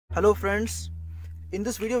Hello friends, in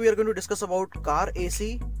this video we are going to discuss about car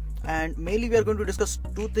AC, and mainly we are going to discuss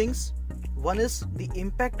two things. One is the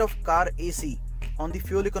impact of car AC on the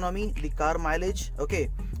fuel economy, the car mileage, okay,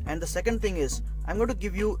 and the second thing is I'm going to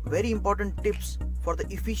give you very important tips for the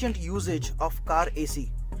efficient usage of car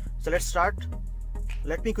AC. So let's start.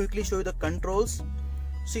 Let me quickly show you the controls.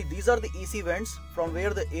 See, these are the AC vents from where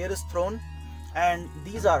the air is thrown, and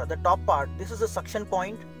these are the top part. This is the suction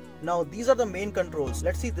point. Now these are the main controls.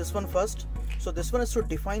 Let's see this one first. So this one is to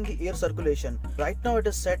define the air circulation. Right now it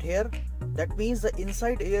is set here. That means the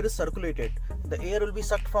inside air is circulated. The air will be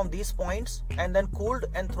sucked from these points and then cooled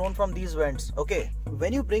and thrown from these vents. Okay.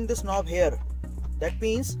 When you bring this knob here, that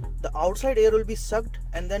means the outside air will be sucked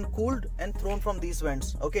and then cooled and thrown from these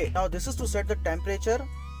vents. Okay. Now this is to set the temperature.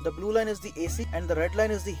 The blue line is the AC and the red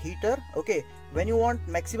line is the heater. Okay. When you want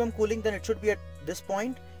maximum cooling, then it should be at this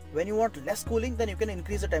point. When you want less cooling, then you can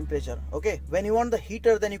increase the temperature. Okay. When you want the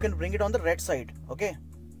heater, then you can bring it on the red side. Okay.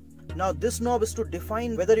 Now this knob is to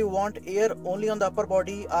define whether you want air only on the upper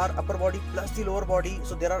body or upper body plus the lower body.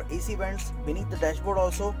 So there are AC vents beneath the dashboard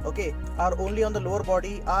also. Okay. Or only on the lower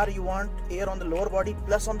body, or you want air on the lower body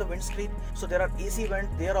plus on the windscreen. So there are AC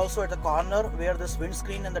vents there also at the corner where this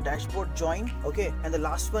windscreen and the dashboard join. Okay. And the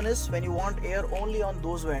last one is when you want air only on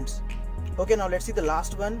those vents. Okay, now let's see the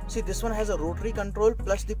last one. See, this one has a rotary control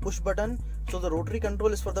plus the push button. So the rotary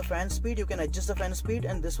control is for the fan speed. You can adjust the fan speed,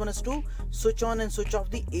 and this one is to switch on and switch off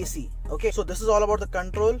the AC. Okay, so this is all about the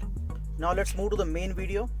control. Now let's move to the main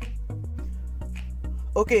video.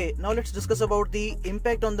 Okay, now let's discuss about the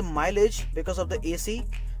impact on the mileage because of the AC.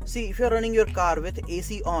 See, if you are running your car with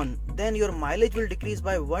AC on, then your mileage will decrease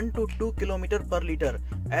by 1 to 2 km per liter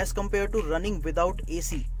as compared to running without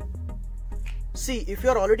AC. See, if you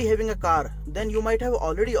are already having a car, then you might have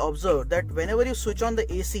already observed that whenever you switch on the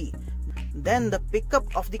AC, then the pickup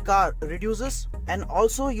of the car reduces and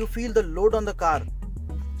also you feel the load on the car.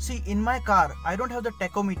 See, in my car, I don't have the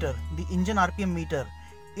tachometer, the engine RPM meter.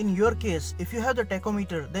 In your case, if you have the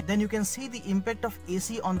tachometer, then you can see the impact of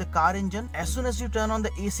AC on the car engine. As soon as you turn on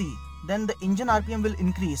the AC, then the engine RPM will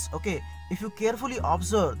increase. Okay, if you carefully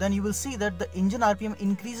observe, then you will see that the engine RPM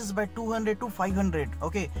increases by 200 to 500.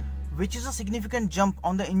 Okay, which is a significant jump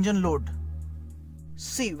on the engine load.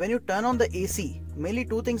 See, when you turn on the AC, mainly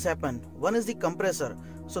two things happen. One is the compressor.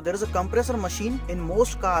 So there is a compressor machine. In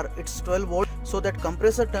most car, it's 12 volt. So that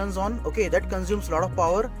compressor turns on. Okay, that consumes a lot of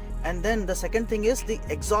power. And then the second thing is the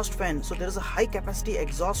exhaust fan. So there is a high capacity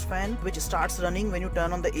exhaust fan which starts running when you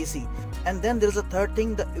turn on the AC. And then there is a third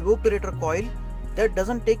thing, the evaporator coil. That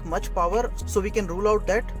doesn't take much power, so we can rule out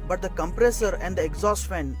that. But the compressor and the exhaust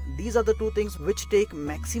fan, these are the two things which take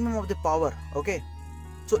maximum of the power. Okay.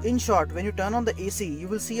 So in short, when you turn on the AC, you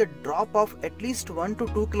will see a drop of at least 1 to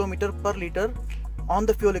 2 km per liter on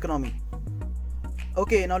the fuel economy.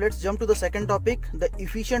 Okay, now let's jump to the second topic, the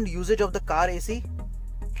efficient usage of the car AC.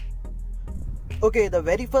 Okay, the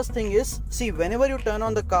very first thing is, see, whenever you turn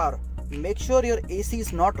on the car, make sure your AC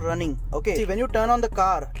is not running. Okay, see, when you turn on the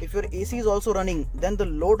car, if your AC is also running, then the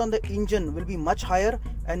load on the engine will be much higher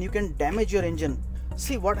and you can damage your engine.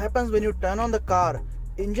 See, what happens when you turn on the car,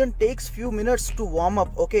 engine takes few minutes to warm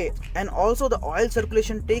up. Okay, and also the oil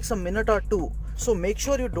circulation takes a minute or two. So make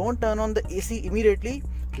sure you don't turn on the AC immediately.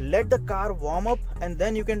 Let the car warm up and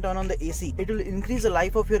then you can turn on the AC. It will increase the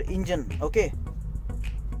life of your engine. Okay.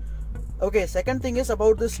 Okay, second thing is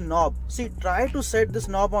about this knob. See, try to set this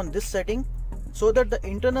knob on this setting so that the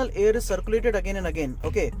internal air is circulated again and again.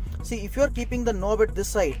 Okay, see, if you are keeping the knob at this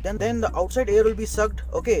side, then the outside air will be sucked.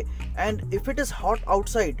 Okay, and if it is hot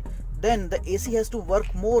outside, then the AC has to work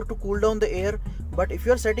more to cool down the air. But if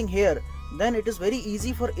you are setting here, then it is very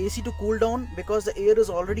easy for AC to cool down because the air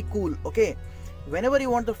is already cool. Okay, whenever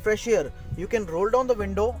you want the fresh air, you can roll down the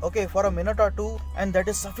window, okay, for a minute or two, and that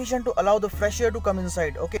is sufficient to allow the fresh air to come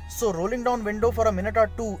inside. Okay, so rolling down window for a minute or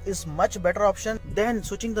two is much better option than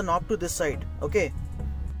switching the knob to this side. Okay,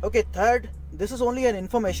 third, this is only an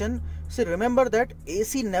information. See, remember that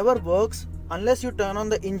AC never works unless you turn on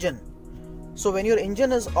the engine. So when your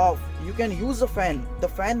engine is off, you can use the fan. The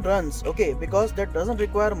fan runs, okay, because that doesn't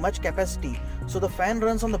require much capacity. So the fan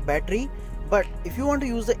runs on the battery. But if you want to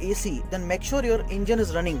use the AC, then make sure your engine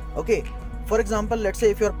is running. Okay, for example, let's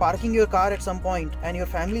say if you are parking your car at some point and your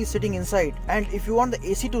family is sitting inside, and if you want the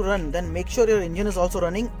AC to run, then make sure your engine is also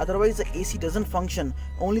running. Otherwise the AC doesn't function,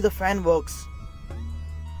 only the fan works.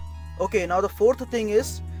 Okay, now the fourth thing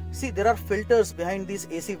is, see, there are filters behind these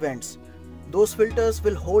AC vents. Those filters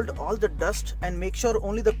will hold all the dust and make sure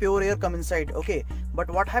only the pure air come inside. Okay, but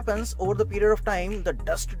what happens over the period of time, the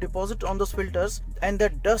dust deposits on those filters, and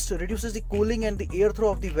that dust reduces the cooling and the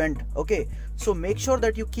airflow of the vent. Okay, so make sure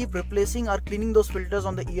that you keep replacing or cleaning those filters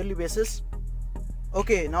on the yearly basis.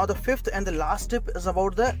 Okay, now the fifth and the last tip is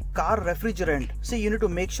about the car refrigerant. See, you need to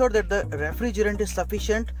make sure that the refrigerant is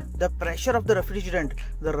sufficient, the pressure of the refrigerant,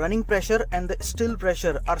 the running pressure and the still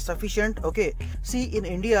pressure are sufficient. Okay, see, in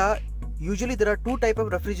India, usually there are two types of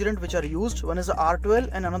refrigerant which are used. One is the R12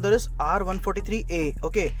 and another is R143a.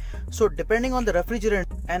 Okay, so depending on the refrigerant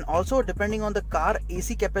and also depending on the car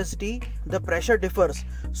AC capacity, the pressure differs.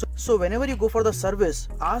 So whenever you go for the service,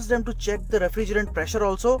 ask them to check the refrigerant pressure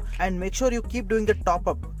also, and make sure you keep doing the top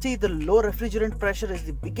up. See, the low refrigerant pressure is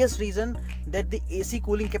the biggest reason that the AC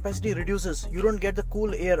cooling capacity reduces. You don't get the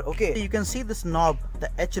cool air. Okay, you can see this knob,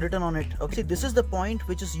 the H written on it. Okay, see, this is the point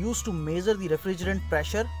which is used to measure the refrigerant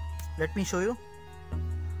pressure. Let me show you.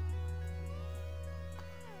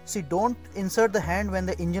 See, don't insert the hand when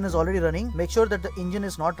the engine is already running. Make sure that the engine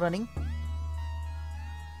is not running.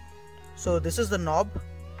 So this is the knob.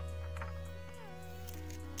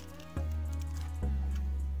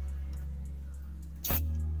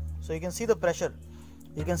 So you can see the pressure,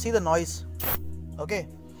 you can see the noise. Okay,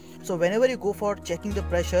 so whenever you go for checking the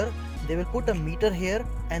pressure, they will put a meter here,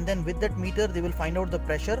 and then with that meter they will find out the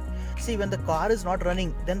pressure. See, when the car is not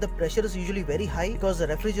running, then the pressure is usually very high because the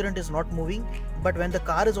refrigerant is not moving. But when the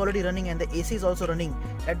car is already running and the AC is also running,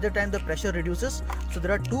 at that time the pressure reduces. So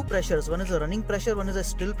there are two pressures, one is a running pressure, one is a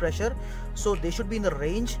still pressure. So they should be in the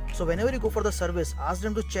range. So whenever you go for the service, ask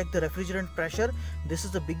them to check the refrigerant pressure. This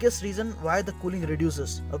is the biggest reason why the cooling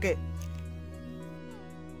reduces. Okay.